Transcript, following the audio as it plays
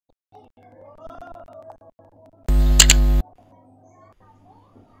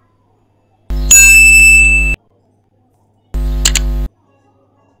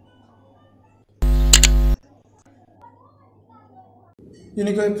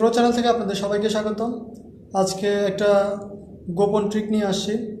UniqueWay Pro channel থেকে আপনাদের সবাইকে স্বাগতম। আজকে একটা গোপন ট্রিক নিয়ে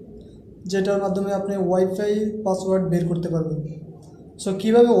আসছি, যেটার মাধ্যমে আপনি ওয়াইফাই পাসওয়ার্ড বের করতে পারবেন। সো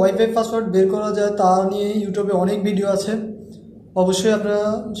কীভাবে ওয়াইফাই পাসওয়ার্ড বের করা যায় তা নিয়ে ইউটিউবে অনেক ভিডিও আছে, অবশ্যই আপনারা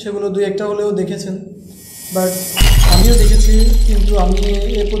সেগুলো দুই একটা হলেও দেখেছেন, বাট আমিও দেখেছি, কিন্তু আমি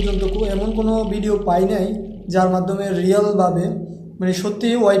এ পর্যন্ত এমন কোনো ভিডিও পাই নাই যার মাধ্যমে রিয়েলভাবে মানে সত্যি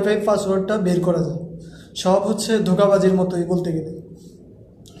ওয়াইফাই পাসওয়ার্ডটা বের করা যায়। সব হচ্ছে ধোঁকাবাজির মতোই বলতে গেলে।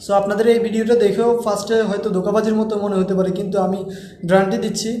 সো আপনাদের এই ভিডিওটা দেখেও ফার্স্টে হয়তো ধোঁকাবাজির মতো মনে হতে পারে, কিন্তু আমি গ্যারান্টি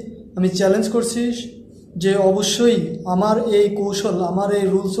দিচ্ছি, আমি চ্যালেঞ্জ করছি যে অবশ্যই আমার এই কৌশল, আমার এই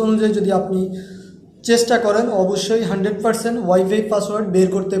রুলস অনুযায়ী যদি আপনি চেষ্টা করেন, অবশ্যই 100% ওয়াইফাই পাসওয়ার্ড বের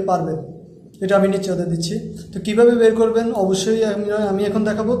করতে পারবেন। এটা আমি নিশ্চয়তা দিচ্ছি। তো কীভাবে বের করবেন অবশ্যই আমি এখন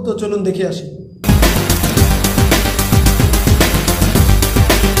দেখাবো। তো চলুন দেখে আসি।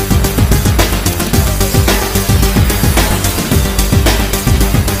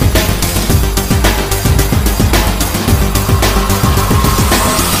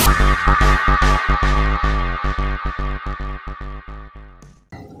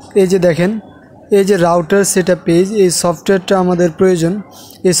 এই যে দেখেন, এই যে রাউটার সেটআপ পেজ, এই সফটওয়্যারটা আমাদের প্রয়োজন।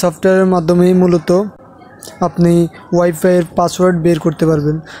 এই সফটওয়্যারের মাধ্যমেই মূলত আপনি ওয়াইফাইয়ের পাসওয়ার্ড বের করতে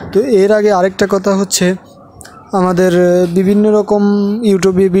পারবেন। তো এর আগে আরেকটা কথা হচ্ছে, আমাদের বিভিন্ন রকম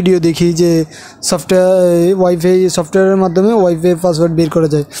ইউটিউবে ভিডিও দেখি যে ওয়াইফাই সফটওয়্যারের মাধ্যমে ওয়াইফাইয়ের পাসওয়ার্ড বের করা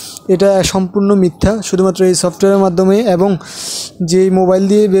যায়। এটা সম্পূর্ণ মিথ্যা। শুধুমাত্র এই সফটওয়্যারের মাধ্যমে, এবং যেই মোবাইল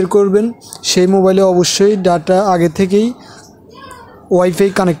দিয়ে বের করবেন সেই মোবাইলে অবশ্যই ডাটা আগে থেকেই ওয়াইফাই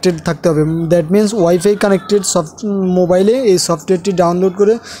কানেক্টেড থাকতে হবে। দ্যাট মিন্স ওয়াইফাই কানেক্টেড মোবাইলে এই সফটওয়্যারটি ডাউনলোড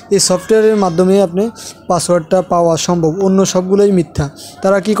করে এই সফটওয়্যারের মাধ্যমে আপনি পাসওয়ার্ডটা পাওয়া সম্ভব। অন্য সবগুলোই মিথ্যা।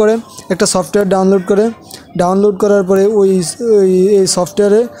 তারা কি করে, একটা সফটওয়্যার ডাউনলোড করার পরে এই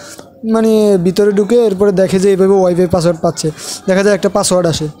সফটওয়্যারে মানে ভিতরে ঢুকে এরপরে দেখে যে এইভাবে ওয়াইফাই পাসওয়ার্ড পাচ্ছে, দেখা যায় একটা পাসওয়ার্ড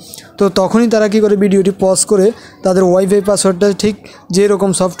আসে। তো তখনই তারা কি করে, ভিডিওটি পজ করে তাদের ওয়াইফাই পাসওয়ার্ডটা ঠিক যেরকম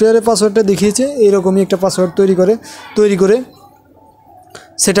সফটওয়্যারের পাসওয়ার্ডটা দেখিয়েছে এইরকমই একটা পাসওয়ার্ড তৈরি করে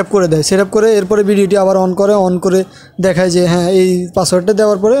সেটআপ করে দেয়। সেটআপ করে এরপরে ভিডিওটি আবার অন করে দেখায় যে হ্যাঁ, এই পাসওয়ার্ডটা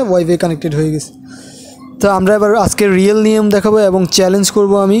দেওয়ার পরে ওয়াইফাই কানেক্টেড হয়ে গেছে। তো আমরা এবার আজকে রিয়েল নিয়ম দেখাবো এবং চ্যালেঞ্জ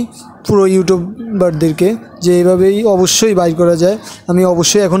করব আমি পুরো ইউটিউবারদেরকে যে এইভাবেই অবশ্যই বাইর করা যায়। আমি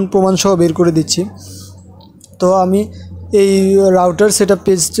অবশ্যই এখন প্রমাণসহ বের করে দিচ্ছি। তো আমি এই রাউটার সেটআপ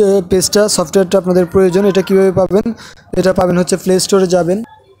পেজটা সফটওয়্যারটা আপনাদের প্রয়োজন। এটা কিভাবে পাবেন? এটা পাবেন হচ্ছে প্লে স্টোরে যাবেন,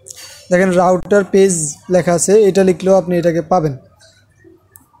 দেখেন রাউটার পেজ লেখা আছে, এটা লিখলেও আপনি এটাকে পাবেন।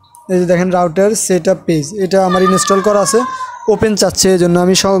 এই যে দেখেন রাউটার সেটআপ পেজ, এটা আমার ইনস্টল করা আছে, ওপেন চাচ্ছে, এই জন্য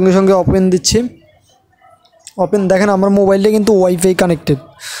আমি সঙ্গে সঙ্গে ওপেন দিচ্ছি। ওপেন, দেখেন আমার মোবাইলটা কিন্তু ওয়াইফাই কানেক্টেড।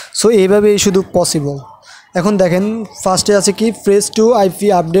 সো এইভাবেই শুধু পসিবল। এখন দেখেন ফার্স্টে আছে কি, fresh two IP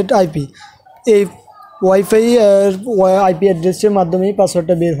update IP. এই ওয়াইফাই আইপি অ্যাড্রেসের মাধ্যমেই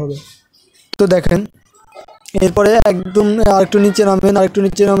পাসওয়ার্ডটা বের হবে। তো দেখেন এরপরে একদম আরেকটু নিচে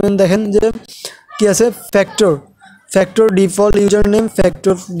নামেন, দেখেন যে কি আছে, factor default user name,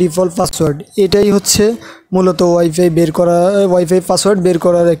 factor default password. এটাই হচ্ছে মূলত ওয়াইফাই পাসওয়ার্ড বের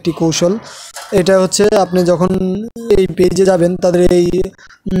করার একটি কৌশল। এটা হচ্ছে আপনি যখন এই পেজে যাবেন, তাদের এই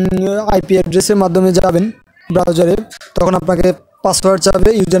আইপি অ্যাড্রেসের মাধ্যমে যাবেন ব্রাউজারে, তখন আপনাকে পাসওয়ার্ড চাবে,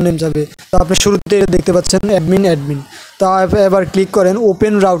 ইউজার নেম চাবে। তো আপনি শুরুতে দেখতে পাচ্ছেন অ্যাডমিন। তো এবার ক্লিক করেন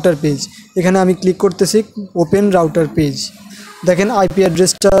ওপেন রাউটার পেজ। এখানে আমি ক্লিক করতেছি ওপেন রাউটার পেজ। দেখেন আইপি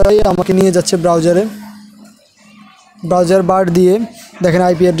অ্যাড্রেসটাই আমাকে নিয়ে যাচ্ছে ব্রাউজার বার দিয়ে। দেখেন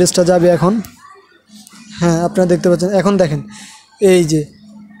আইপি অ্যাড্রেসটা যাবে এখন। হ্যাঁ, আপনারা দেখতে পাচ্ছেন। এখন দেখেন এই যে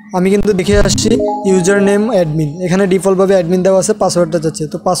আমি কিন্তু দেখে আসছি ইউজার নেম অ্যাডমিন, এখানে ডিফল্টভাবে অ্যাডমিন দেওয়া আছে, পাসওয়ার্ডটা যাচ্ছে।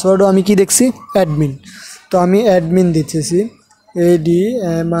 তো পাসওয়ার্ডও আমি কি দেখছি, অ্যাডমিন। তো আমি অ্যাডমিন দিচ্ছি,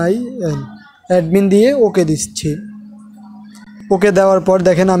 ADMIN, অ্যাডমিন দিয়ে ওকে দিচ্ছি। ওকে দেওয়ার পর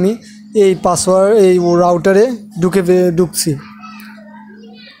দেখেন আমি এই পাসওয়ার্ড এই রাউটারে ঢুকছি।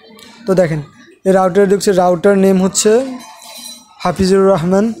 তো দেখেন এই রাউটারে ঢুকছে, রাউটার নেম হচ্ছে হাফিজুর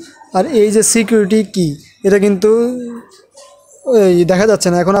রহমান। আর এই যে সিকিউরিটি কি, এটা কিন্তু দেখা যাচ্ছে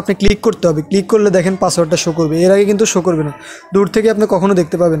না। এখন আপনি ক্লিক করতে হবে, ক্লিক করলে দেখেন পাসওয়ার্ডটা শো করবে, এর আগে কিন্তু শো করবে না। দূর থেকে আপনি কখনো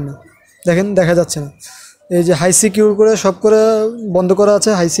দেখতে পাবেন না, দেখেন দেখা যাচ্ছে না। এই যে হাই সিকিউর করে সব করে বন্ধ করা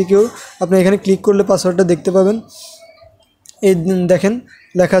আছে, হাই সিকিউর। আপনি এখানে ক্লিক করলে পাসওয়ার্ডটা দেখতে পাবেন। এই দেখেন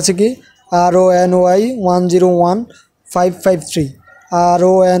লেখা আছে কি, RONY 101553,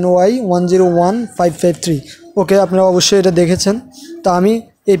 RONY 101553। ওকে, আপনারা অবশ্যই এটা দেখেছেন। তো আমি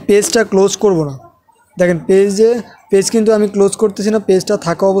এই পেজটা ক্লোজ করব না। দেখেন পেজ কিন্তু আমি ক্লোজ করতেছি না, পেজটা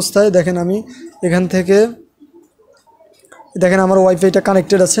থাকা অবস্থায়। দেখেন আমি এখান থেকে, দেখেন আমার ওয়াইফাইটা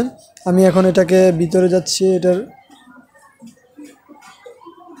কানেক্টেড আছে। আমি এখন এটাকে ভিতরে যাচ্ছি,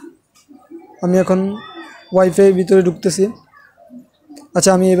 আমি এখন ওয়াইফাই ভিতরে ঢুকতেছি।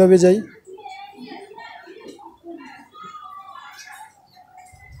 আচ্ছা আমি এভাবে যাই,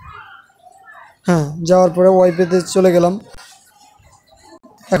 হ্যাঁ যাওয়ার পরে ওয়াইফাইতে চলে গেলাম।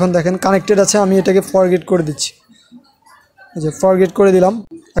 এখন দেখেন কানেক্টেড আছে, আমি এটাকে ফরগেট করে দিচ্ছি, এই যে ফরগেট করে দিলাম।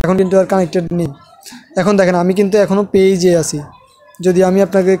 এখন কিন্তু আর কানেক্টেড নেই। এখন দেখেন আমি কিন্তু এখনও পেজে আছি। যদি আমি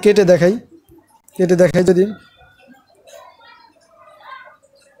আপনাকে কেটে দেখাই যদি,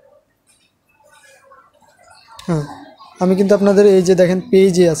 হ্যাঁ আমি কিন্তু আপনাদের এই যে দেখেন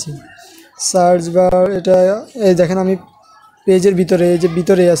পেজে আছি, সার্চ বার এটা, এই দেখেন আমি পেজের ভিতরে, এই যে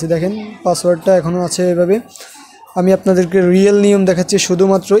ভিতরে আছি দেখেন, পাসওয়ার্ডটা এখনও আছে এভাবে। আমি আপনাদেরকে রিয়েল নিয়ম দেখাচ্ছি,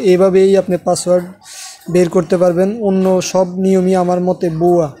 শুধুমাত্র এভাবেই আপনি পাসওয়ার্ড বের করতে পারবেন, অন্য সব নিয়মই আমার মতে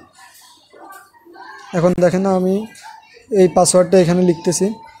বুয়া। এখন দেখেন আমি এই পাসওয়ার্ডটা এখানে লিখতেছি,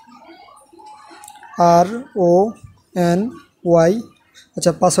 RONY,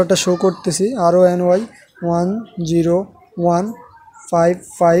 আচ্ছা পাসওয়ার্ডটা শো করতেছি, RONY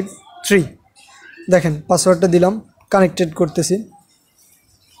 101553। দেখেন পাসওয়ার্ডটা দিলাম, কানেক্টেড করতেছি,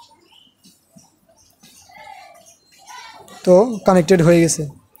 তো কানেক্টেড হয়ে গেছে।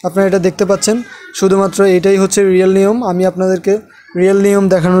 আপনারা এটা দেখতে পাচ্ছেন, শুধুমাত্র এটাই হচ্ছে রিয়েল নিয়ম। আমি আপনাদেরকে রিয়েল নিয়ম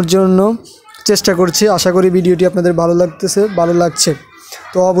দেখানোর জন্য চেষ্টা করছি। আশা করি ভিডিওটি আপনাদের ভালো লাগছে।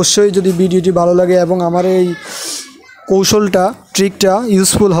 তো অবশ্যই যদি ভিডিওটি ভালো লাগে এবং আমার এই কৌশলটা, ট্রিকটা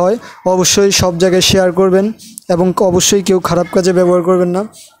ইউজফুল হয়, অবশ্যই সব জায়গায় শেয়ার করবেন এবং অবশ্যই কেউ খারাপ কাজে ব্যবহার করবেন না,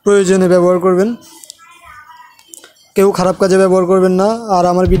 প্রয়োজনে ব্যবহার করবেন, কেউ খারাপ কাজে ব্যবহার করবেন না। আর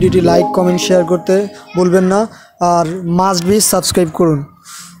আমার ভিডিওটি লাইক, কমেন্ট, শেয়ার করতে ভুলবেন না। আর মাস্ট বি সাবস্ক্রাইব করুন।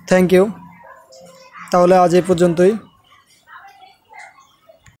 Thank you. তাহলে আজ এই পর্যন্তই।